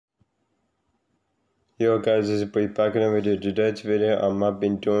Yo guys, this is Brief back in a video. Today's video I've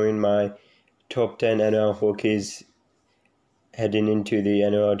been doing my top 10 NRL Hookers heading into the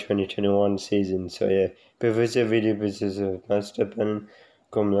NRL 2021 season. So yeah, before this video, please master button,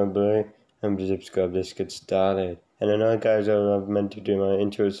 comment below and please subscribe. Let's get started. And I know guys, I've meant to do my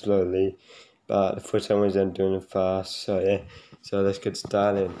intro slowly, but for some reason I'm doing it fast. So yeah, so let's get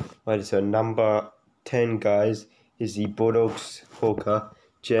started. Right, so number 10 guys is the Bulldogs hooker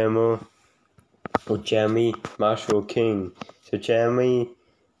Jeremy Marshall King. So Jeremy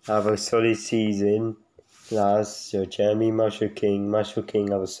have a solid season Jeremy Marshall King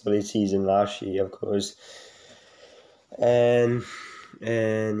have a solid season last year, of course. And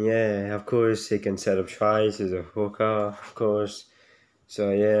yeah, of course he can set up tries as a hooker, of course.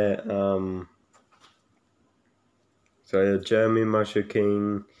 So yeah, Jeremy Marshall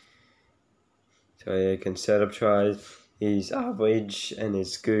King. So yeah, can set up tries. He's average and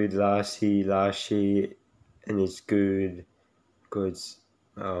it's good last year, and it's good.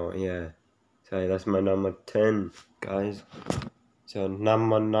 Oh yeah. So that's my number 10, guys. So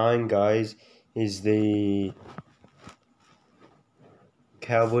number 9, guys, is the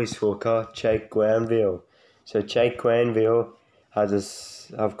Cowboys hooker Jake Granville. So Jake Granville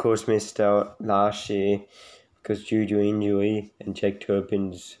has of course missed out last year because due to injury, and Jake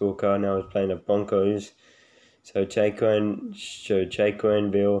Turpin's hooker now is playing at Broncos. So Jake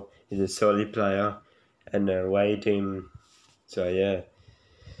Granville is a solid player and a away team. So yeah.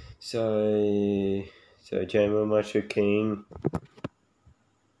 So Jeremy Marshall King.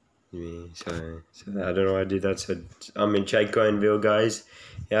 So I don't know why I did that. So Jake Granville, guys.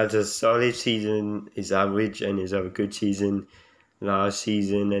 He has a solid season. He's average and he's have a good season last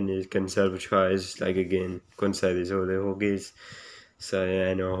season, and he can serve tries again. Couldn't say this all the Hookers. So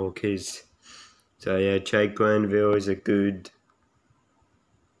yeah, no Hookers. So yeah, Jake Granville is a good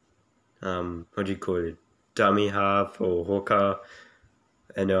what do you call it? Dummy half or hooker,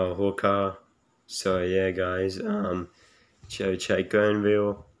 and a hooker. So yeah, guys. Jake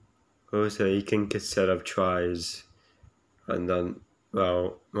Granville. Also, he can set up tries, and then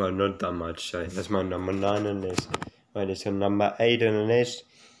well, not that much. So that's my number 9 on this. Right, so number 8 on the list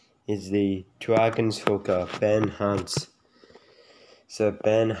is the Dragons hooker Ben Hunt. So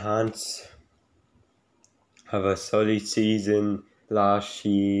Ben Hunt have a solid season last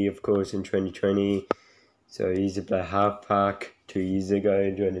year, of course, in 2020. So he used to play halfback 2 years ago,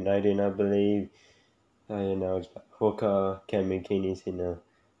 in 2019, I believe. Now it's hooker. Cam McKinney's in a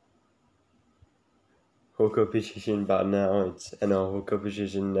hooker position, but now it's in a hooker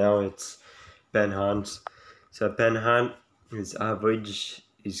position. Now it's Ben Hunt. So Ben Hunt, his average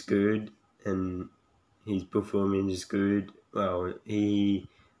is good and his performance is good. He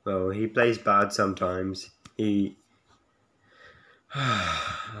plays bad sometimes.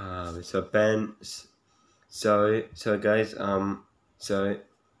 So guys,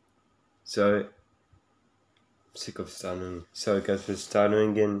 sick of starting. Sorry guys for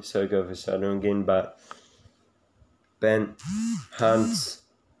starting again. But Ben Hunt.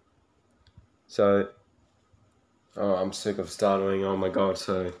 I'm sick of starting. Oh my god.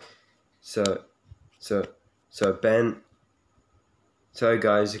 So Ben. Sorry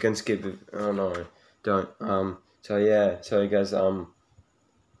guys, you can skip it. Oh no, don't.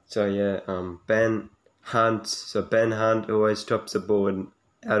 Ben Hunt. So Ben Hunt always drops the ball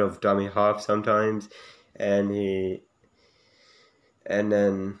out of dummy half sometimes, and then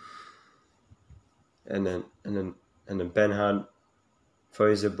Ben Hunt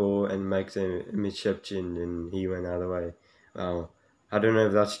throws the ball and makes a interception, and he went out of the way. I don't know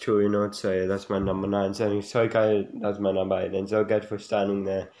if that's true or not. So yeah, that's my number 9. So guys, that's my number 8. And so guys for standing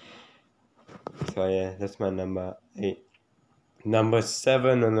there. So yeah, that's my number 8. Number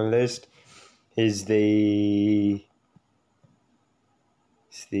 7 on the list is the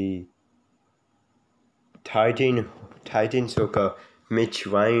Titans hooker Mitch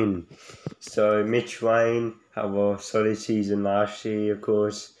Wayne. So Mitch Wayne have a solid season last year, of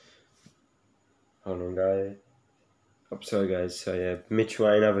course. Hold on, guys. I'm sorry, guys. So yeah, Mitch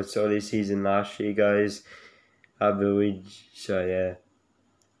Wayne have a solid season last year, guys. Average. So yeah,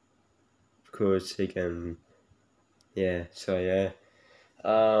 of course he can. Yeah. So yeah,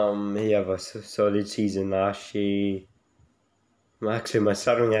 he have a solid season last year. Actually, my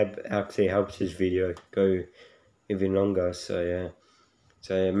stuttering actually helps this video go even longer. So yeah.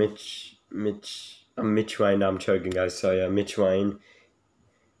 Mitch Wayne. I'm choking, guys. So yeah, Mitch Wayne.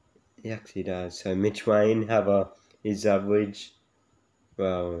 He actually does. So Mitch Wayne his average.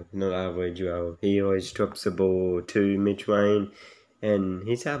 Well, not average. Well, he always drops the ball to Mitch Wayne, and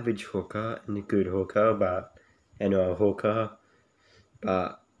he's average hooker and a good hooker, but a hooker.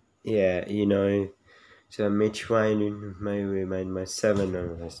 But yeah, So Mitch Wayne may remain my 7 on the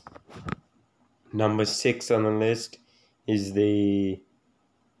list. Number 6 on the list is the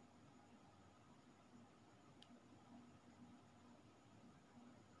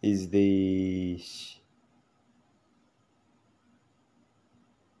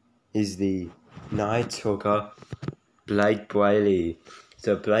Knights hooker Blake Brayley.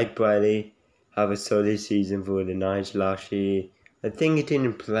 So Blake Brayley have a solid season for the Knights last year. I think he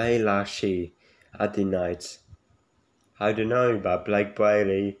didn't play last year at the Knights. I don't know about Blake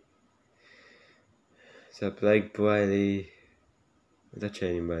Brayley. So Blake Brayley, what's that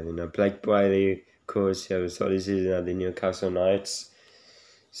Jaden Brayley? No, Blake Brayley, of course, he had a solid season at the Newcastle Knights.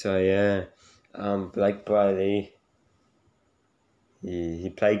 So yeah, Blake Brayley, he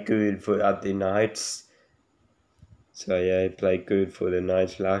played good at the Knights. So yeah, he played good for the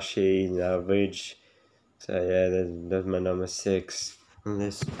Knights last year, in average. So yeah, that's my number 6 on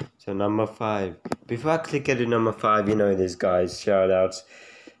this. So number 5. Before I click at the number 5, you know this guys, shout outs.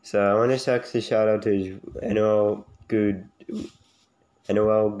 So I want to actually shout out to NRL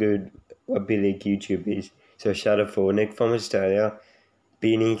good rugby league YouTubers. So shout out for Nick from Australia,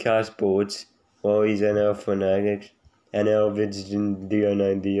 Beanie Car Sports, Warriors NRL Fanatics, NRL Vision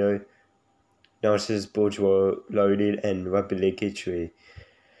Dio, Narcissus Sports were loaded, and Rugby League History.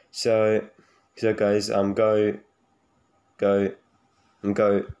 So guys, go.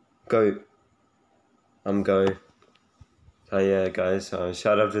 So yeah, guys,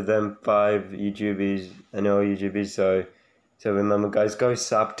 shout out to them 5 YouTubers, NRL YouTubers. So remember, guys, go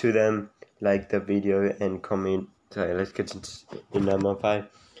sub to them, like the video, and comment. So let's get to number 5.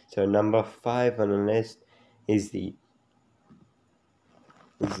 So number 5 on the list is the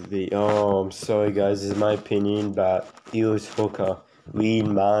oh, I'm sorry guys, this is my opinion, but Eels hooker Reed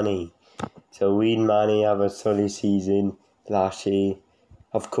Marnie. So Reed Marnie have a solid season last year.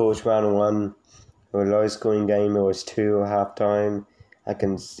 Of course, round 1, a low scoring game. It was 2 at half time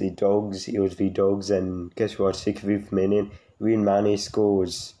against the Dogs. It was the Dogs, and guess what? 65th minute, Reed Marnie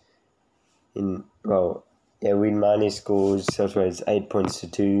scores. Reed Marnie scores. That's why it's 8 points to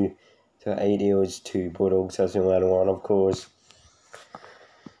 2. So 8 Eels to Bulldogs. That's in round 1, of course.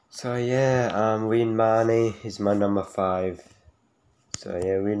 So yeah, Reed Marnie is my number 5. So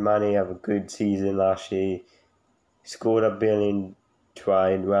yeah, Reed Marnie have a good season last year. Scored a billion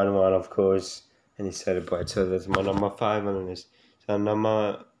try in round 1, of course, and he celebrated. So that's my number 5 on the list. So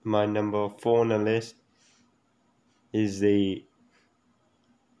my number 4 on the list is the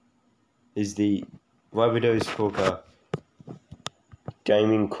Rabbitohs hooker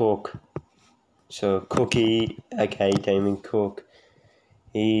Damien Cook. So Cookie, aka Damien Cook,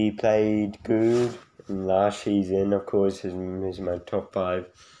 he played good last season. Of course, he's my top 5.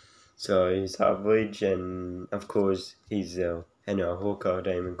 So he's average, and of course he's NRL hooker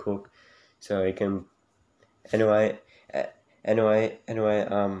Damien Cook. So he can anyway. Oh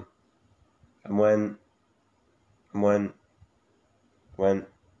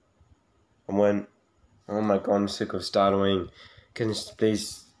my god, I'm sick of stuttering. Can you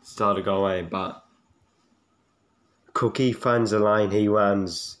please start to go away? But Cookie finds a line, he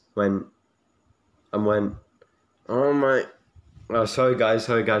runs oh my. Oh, sorry guys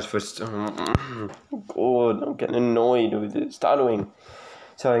for oh god, I'm getting annoyed with it stuttering.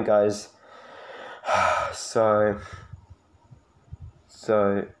 Sorry guys. So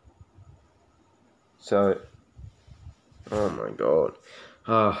oh my god.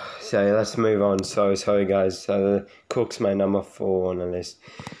 So let's move on. Sorry guys. So Cook's my number 4 on the list.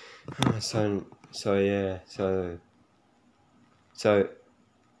 So sorry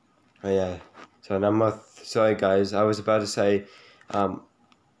guys, I was about to say,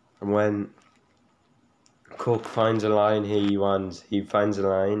 when Cook finds a line, he runs. He finds a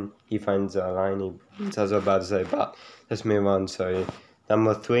line. That's what I was about to say, but let's move on. So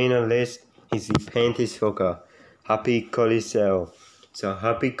number 3 on the list is the Panthers hooker, Happy Colisel. So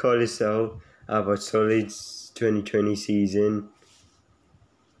Happy Colisel have a solid 2020 season.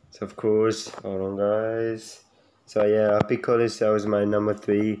 So of course, hold on guys. So yeah, Happy Colisel is my number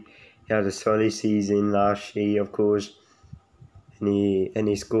 3. He had a solid season last year, of course. And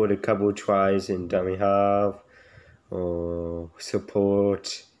he scored a couple of tries in dummy half or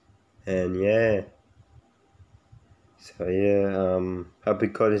support, and yeah. So yeah, Happy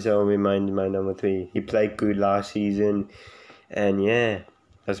Colisel remained my number 3. He played good last season, and yeah,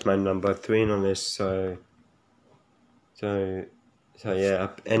 that's my number 3 on this. So yeah,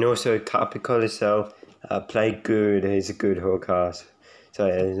 and also Happy Colisel played good. He's a good hooker. So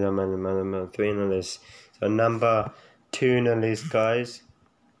yeah, he's my number 3 on this. So number 2 on the list, guys,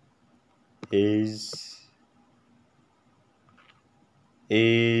 is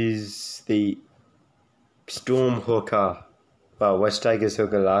the Storm hooker, well, West Tigers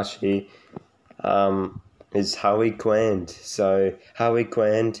hooker last year, is Howie Quinn. So Howie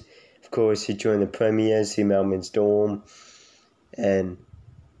Quinn, of course, he joined the Premiers, he Melbourne Storm, and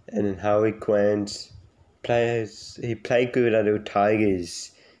Howie Quinn's players, he played good at the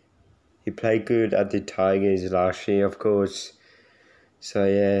Tigers. He played good at the Tigers last year, of course. So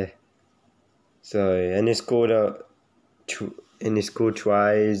yeah. So and he scored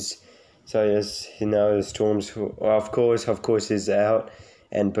tries. So yes, the Storms. Of course, is out,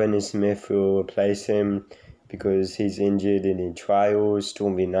 and Brendan Smith will replace him because he's injured in the trials,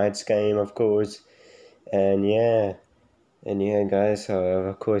 Storm v Knights game, of course, and yeah, guys. So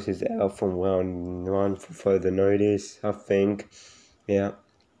of course, he's out from round 1 for further notice, I think. Yeah.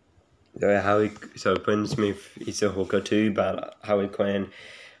 So Brendan Smith is a hooker too, but Howie Quinn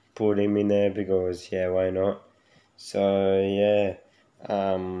put him in there because why not? So yeah.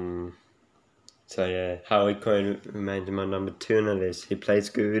 Howie Quinn remains my number 2 on the list. He plays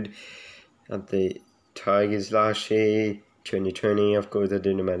good at the Tigers last year, 2020. Of course, they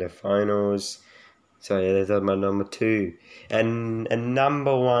didn't make the finals. So yeah, that's my number 2. And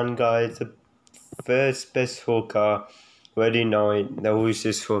number 1, guys, the first best hooker. Already know it. The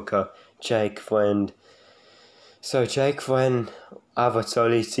Roosters hooker, Jake Friend. So Jake Friend, have a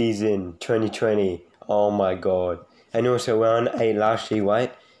solid season, 2020. Oh my god. And also round 8 last year,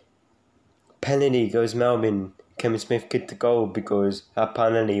 right? Penalty goes Melbourne. Kevin Smith kicked the goal because that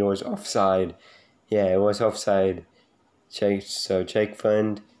penalty was offside. Yeah, it was offside. Jake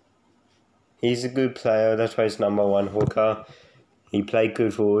Friend, he's a good player. That's why he's number 1 hooker. He played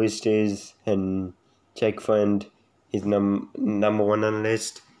good for Roosters, and Jake Friend is number 1 on the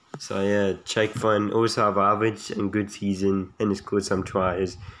list. So yeah, Jake Friend also have average and good season, and he scored some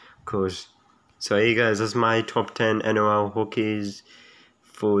tries, of course. So hey guys, that's my top 10 NRL hookies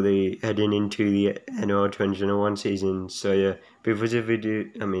for the heading into the NRL 2021 season. So yeah, before the video,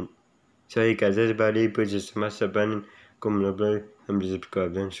 so hey guys, that's about it. Please just smash that button, comment below, and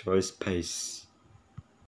subscribe and show us. Peace.